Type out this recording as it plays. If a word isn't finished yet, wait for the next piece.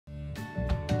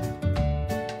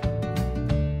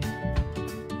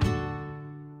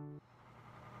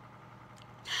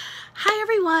Hi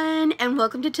everyone, and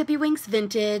welcome to Tippy Winks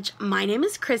Vintage. My name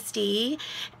is Christy,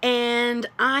 and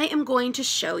I am going to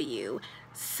show you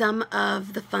some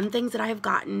of the fun things that I have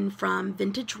gotten from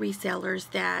vintage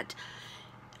resellers that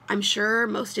I'm sure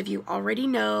most of you already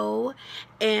know,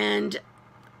 and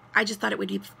I just thought it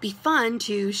would be fun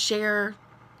to share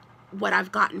what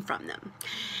I've gotten from them.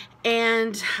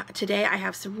 And today I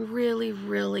have some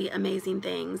really amazing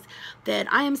things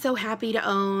that I am so happy to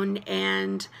own,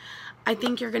 and I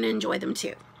think you're going to enjoy them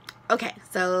too. Okay,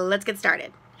 so let's get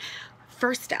started.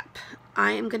 First up,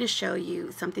 I am going to show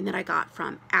you something that I got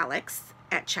from Alex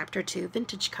at Chapter 2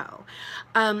 Vintage Co.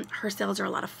 Her sales are a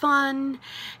lot of fun,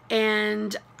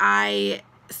 and I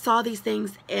saw these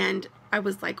things and I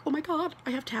was like, oh my god, I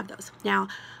have to have those. Now,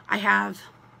 I have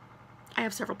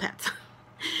several pets.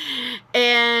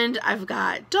 And I've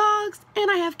got dogs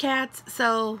and I have cats,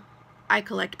 so I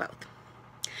collect both.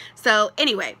 So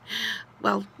anyway,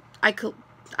 well,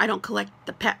 I don't collect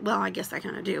the pet, well, I guess I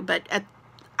kind of do, but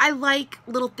I like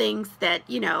little things that,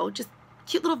 you know, just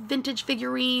cute little vintage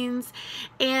figurines,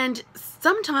 and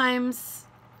sometimes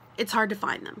it's hard to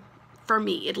find them, for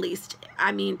me at least.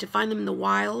 I mean, to find them in the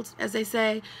wild, as they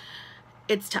say,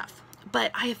 it's tough.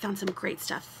 But I have found some great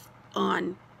stuff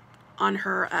on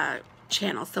her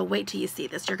channel, so wait till you see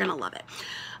this. You're gonna love it.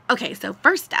 Okay, so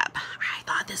first up, I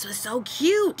thought this was so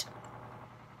cute.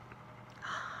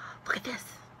 Look at this.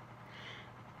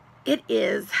 It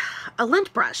is a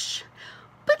lint brush,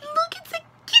 but look, it's a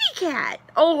kitty cat.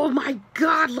 Oh my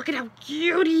god, look at how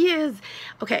cute he is.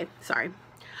 Okay, sorry.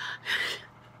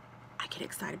 I get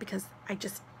excited because I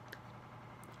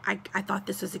thought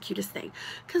this was the cutest thing.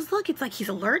 Because look, it's like he's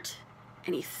alert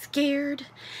and he's scared,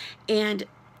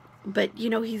 but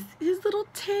you know, his little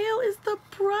tail is the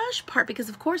brush part, because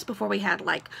of course before we had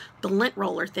like the lint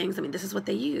roller things, I mean, this is what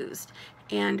they used.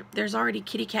 And there's already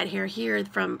kitty cat hair here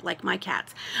from like my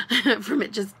cats from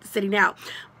it just sitting out.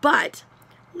 But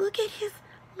look at his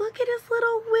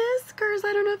little whiskers.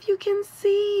 I don't know if you can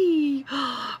see.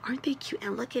 Aren't they cute?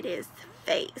 And look at his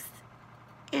face.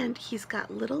 And he's got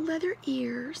little leather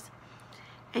ears,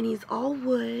 and he's all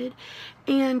wood.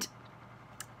 And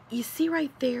you see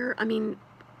right there, I mean,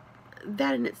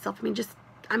 that in itself,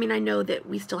 I mean, I know that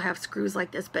we still have screws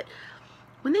like this, but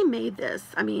when they made this,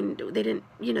 I mean, they didn't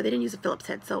use a Phillips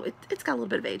head, so it's got a little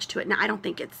bit of age to it. Now, I don't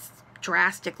think it's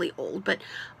drastically old, but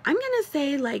I'm gonna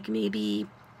say like maybe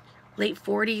late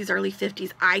 40s, early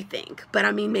 50s, I think. But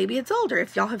I mean, maybe it's older.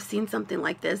 If y'all have seen something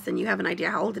like this and you have an idea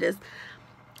how old it is,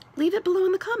 leave it below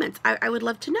in the comments. I would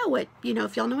love to know what, you know,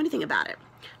 if y'all know anything about it,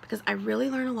 because I really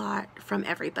learn a lot from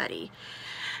everybody.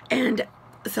 And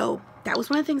so that was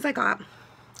one of the things I got.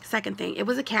 Second thing, it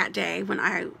was a cat day when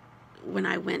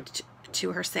I went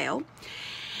to her sale,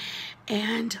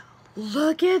 and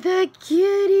look at the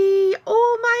kitty.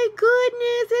 Oh my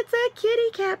goodness, it's a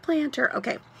kitty cat planter.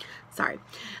 Okay, sorry.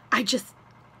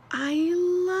 I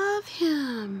love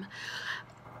him.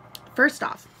 First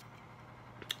off,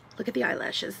 look at the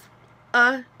eyelashes.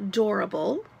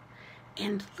 Adorable.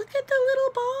 And look at the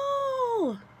little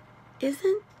ball.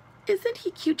 Isn't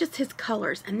he cute? Just his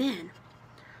colors. And then,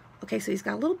 okay, so he's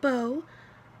got a little bow,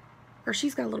 or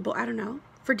she's got a little bow, I don't know,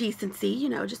 for decency, you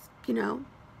know, just, you know,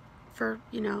 for,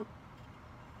 you know,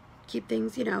 keep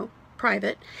things, you know,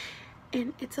 private.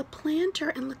 And it's a planter,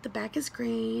 and look, the back is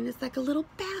green. It's like a little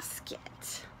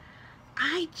basket.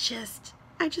 I just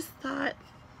thought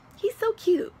he's so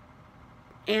cute.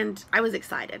 And I was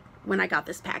excited when I got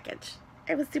this package.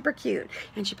 It was super cute.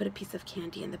 And she put a piece of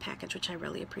candy in the package, which I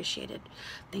really appreciated.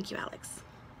 Thank you, Alex.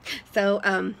 So,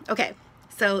 okay.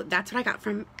 So that's what I got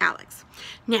from Alex.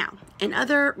 Now,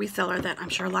 another reseller that I'm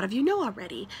sure a lot of you know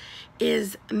already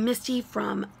is Misty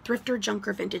from Thrifter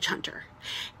Junker Vintage Hunter.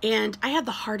 And I had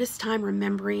the hardest time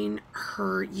remembering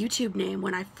her YouTube name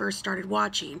when I first started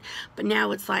watching. But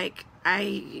now it's like,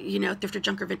 you know, Thrifter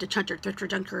Junker Vintage Hunter, Thrifter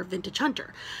Junker Vintage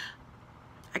Hunter.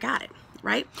 I got it,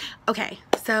 right? Okay,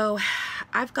 so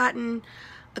I've gotten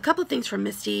a couple of things from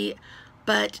Misty,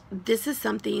 but this is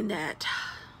something that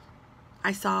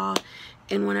I saw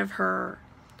in one of her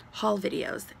haul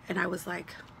videos, and I was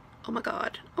like, oh my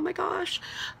god, oh my gosh.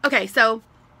 Okay, so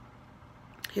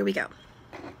here we go.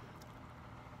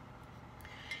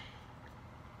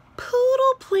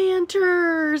 Poodle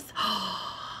planters.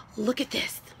 Look at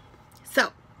this.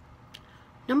 So,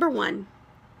 number one,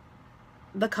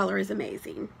 the color is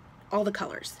amazing. All the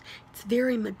colors. It's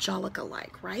very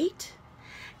Majolica-like, right?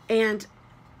 And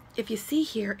if you see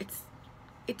here,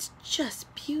 it's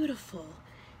just beautiful.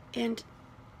 And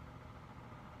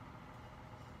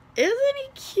isn't he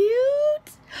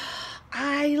cute?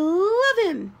 I love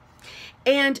him.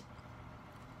 And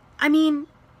I mean,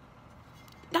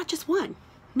 not just one.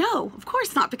 No, of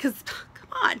course not, because, come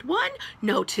on, one?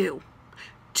 No, two.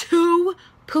 Two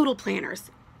poodle planners.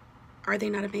 Are they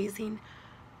not amazing?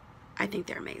 I think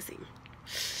they're amazing.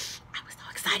 I was so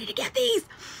excited to get these.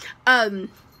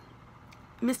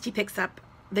 Misty picks up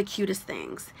the cutest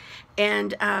things,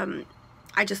 and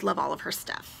I just love all of her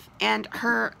stuff. And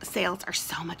her sales are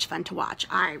so much fun to watch.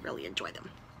 I really enjoy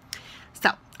them.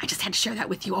 So I just had to share that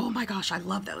with you. Oh my gosh, I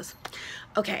love those.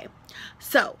 Okay,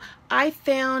 so I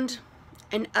found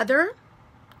another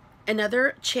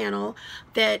channel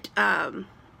that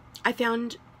I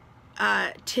found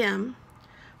Tim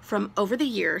from over the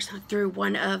years through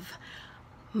one of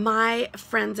my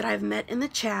friends that I've met in the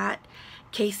chat,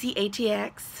 Casey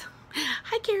ATX.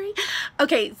 Hi, Carrie.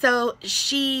 Okay, so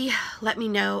she let me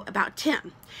know about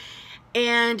Tim,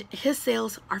 and his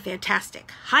sales are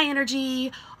fantastic. High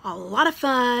energy, a lot of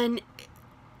fun.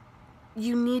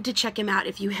 You need to check him out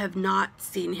if you have not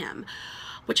seen him,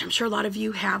 which I'm sure a lot of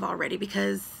you have already,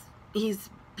 because he's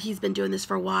been doing this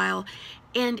for a while,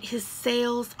 and his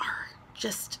sales are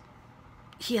just,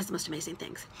 he has the most amazing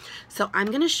things. So I'm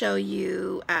going to show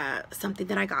you something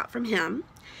that I got from him.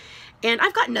 And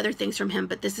I've gotten other things from him,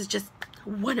 but this is just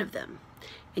one of them.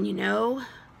 And you know,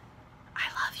 I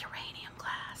love uranium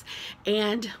glass.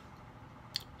 And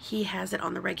he has it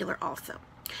on the regular also.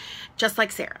 Just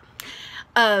like Sarah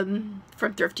from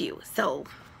Thrifter. So,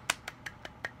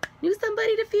 knew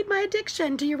somebody to feed my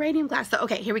addiction to uranium glass. So,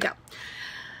 okay, here we go.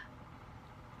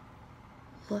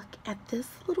 Look at this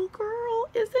little girl.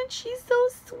 Isn't she so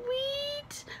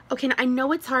sweet? Okay, now I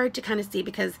know it's hard to kind of see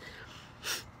because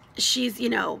she's, you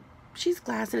know, she's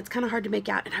glass and it's kind of hard to make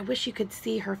out, and I wish you could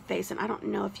see her face, and I don't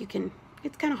know if you can,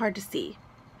 it's kind of hard to see.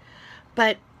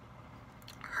 But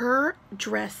her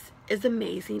dress is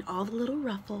amazing, all the little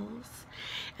ruffles.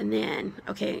 And then,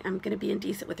 okay, I'm going to be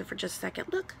indecent with her for just a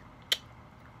second. Look,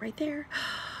 right there.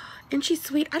 And she's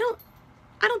sweet. I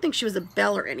don't think she was a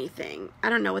belle or anything. I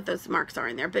don't know what those marks are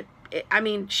in there, but I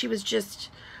mean, she was just,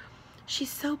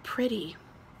 she's so pretty.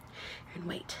 And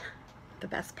wait, the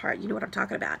best part, you know what I'm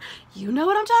talking about. You know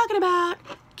what I'm talking about.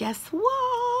 Guess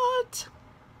what?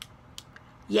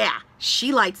 Yeah,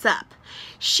 she lights up.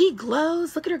 She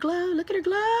glows. Look at her glow. Look at her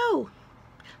glow.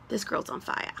 This girl's on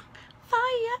fire.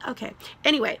 Fire. Okay.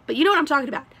 Anyway, but you know what I'm talking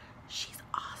about. She's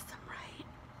awesome, right?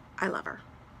 I love her.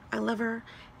 I love her.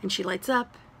 And she lights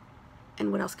up.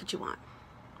 And what else could you want?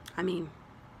 I mean,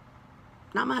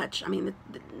 not much. I mean,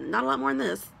 not a lot more than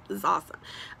this. This is awesome.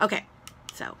 Okay.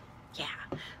 So, yeah.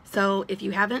 So, if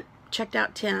you haven't checked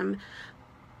out Tim,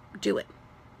 do it.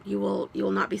 You will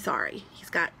not be sorry. He's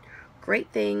got great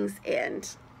things,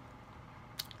 and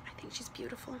I think she's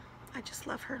beautiful. I just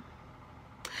love her.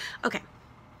 Okay.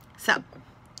 So,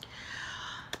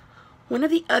 one of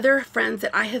the other friends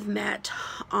that I have met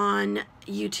on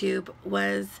YouTube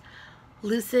was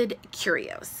Lucid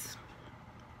Curios.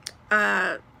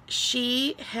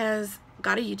 She has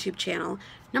got a YouTube channel.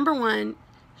 Number one,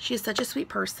 she is such a sweet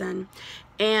person,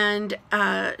 and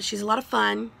she's a lot of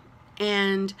fun,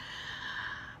 and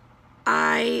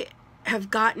I have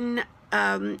gotten,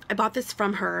 I bought this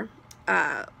from her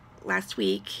last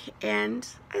week, and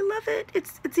I love it.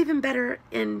 It's even better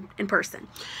in person.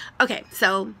 Okay,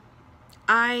 so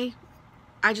I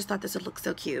just thought this would look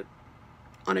so cute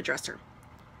on a dresser.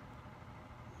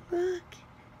 Look,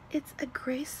 it's a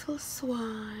graceful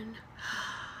swan.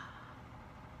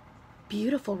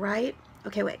 Beautiful, right?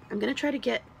 Okay, wait, I'm gonna try to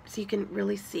get so you can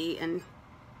really see, and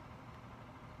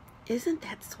isn't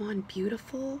that swan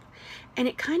beautiful? And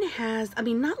it kind of has, I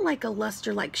mean, not like a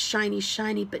luster, like shiny,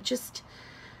 but just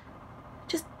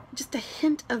a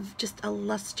hint of just a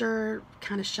luster,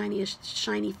 kind of shiny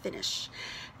finish.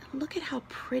 And look at how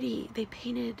pretty they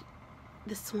painted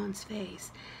the swan's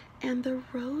face, and the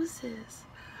roses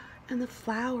and the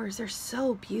flowers are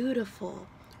so beautiful.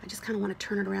 I just kind of want to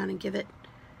turn it around and give it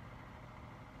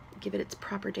its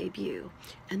proper debut.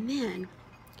 And then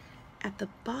at the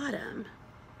bottom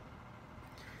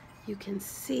you can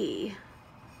see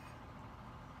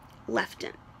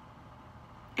Lefton,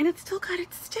 and it's still got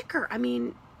its sticker. I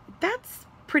mean, that's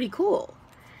pretty cool.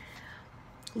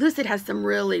 Lucid has some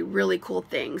really cool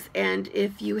things, and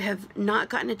if you have not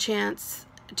gotten a chance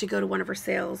to go to one of her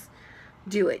sales,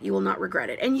 do it. You will not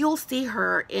regret it, and you'll see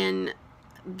her in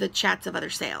the chats of other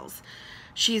sales.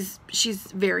 She's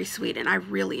very sweet, and I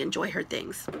really enjoy her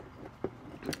things.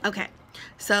 Okay,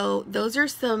 so those are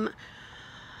some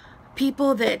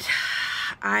people that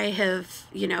I have,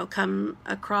 you know, come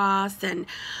across, and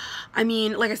I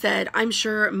mean, like I said, I'm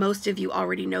sure most of you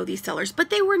already know these sellers, but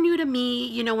they were new to me,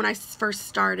 you know, when I first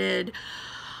started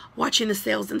watching the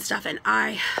sales and stuff, and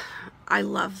I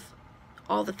love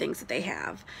all the things that they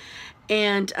have.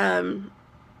 And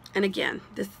And again,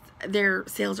 their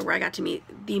sales are where I got to meet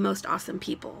the most awesome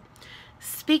people.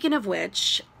 Speaking of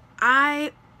which,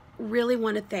 I really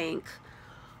want to thank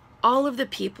all of the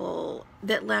people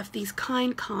that left these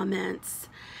kind comments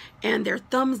and their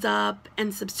thumbs up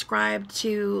and subscribed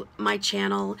to my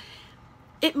channel.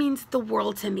 It means the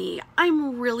world to me.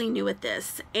 I'm really new at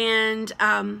this, and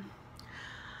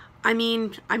I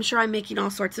mean, I'm sure I'm making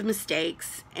all sorts of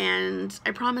mistakes, and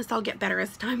I promise I'll get better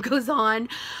as time goes on.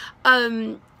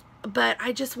 But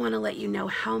I just want to let you know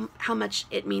how much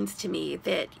it means to me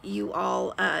that you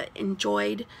all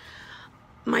enjoyed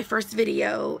my first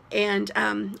video, and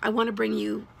I want to bring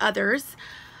you others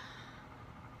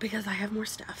because I have more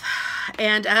stuff,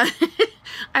 and I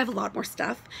have a lot more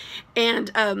stuff,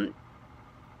 and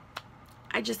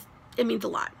it means a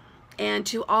lot. And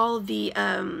to all the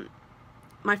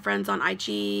my friends on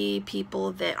IG,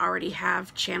 people that already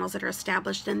have channels that are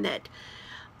established and that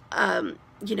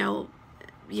you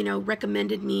know,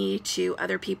 recommended me to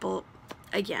other people,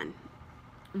 again,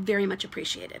 very much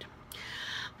appreciated.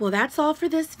 Well, that's all for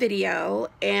this video,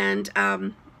 and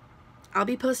I'll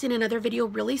be posting another video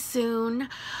really soon.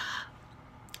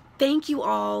 Thank you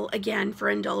all again for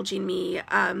indulging me.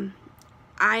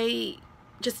 I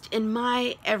just, in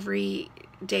my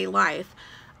everyday life,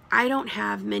 I don't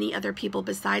have many other people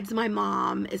besides my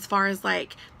mom, as far as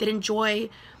like, that enjoy,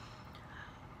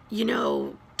 you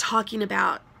know, talking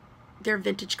about their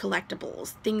vintage collectibles,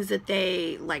 things that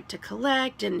they like to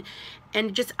collect, and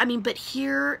just, I mean, but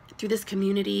here through this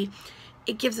community,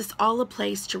 it gives us all a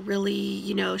place to really,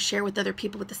 you know, share with other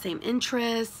people with the same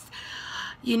interests,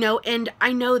 you know, and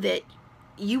I know that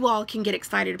you all can get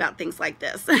excited about things like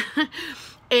this.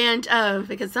 And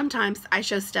because sometimes I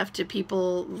show stuff to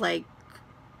people, like,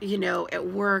 you know, at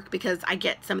work, because I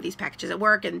get some of these packages at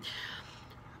work, and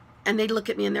they look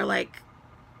at me and they're like,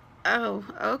 oh,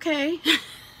 okay.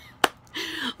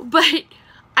 But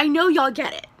I know y'all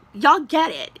get it. Y'all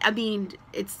get it. I mean,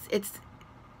 it's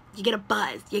you get a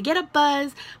buzz. You get a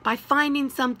buzz by finding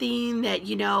something that,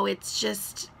 you know, it's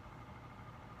just,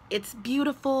 it's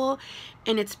beautiful,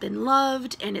 and it's been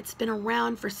loved, and it's been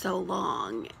around for so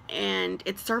long, and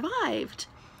it's survived.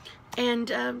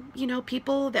 And, you know,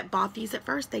 people that bought these at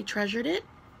first, they treasured it,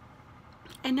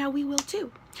 and now we will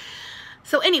too.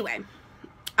 So anyway,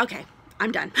 okay,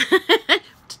 I'm done.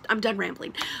 I'm done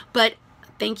rambling. But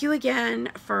thank you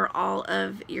again for all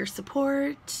of your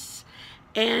support.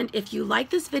 And if you like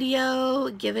this video,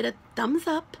 give it a thumbs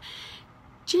up.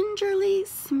 Gingerly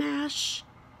smash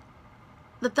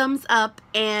the thumbs up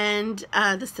and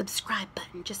the subscribe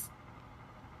button. Just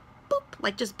boop,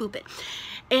 like just boop it.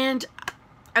 And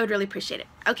I would really appreciate it.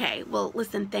 Okay, well,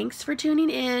 listen, thanks for tuning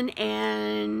in,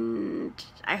 and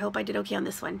I hope I did okay on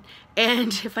this one. And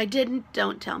if I didn't,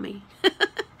 don't tell me.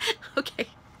 Okay,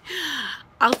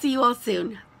 I'll see you all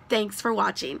soon. Thanks for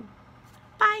watching.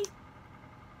 Bye.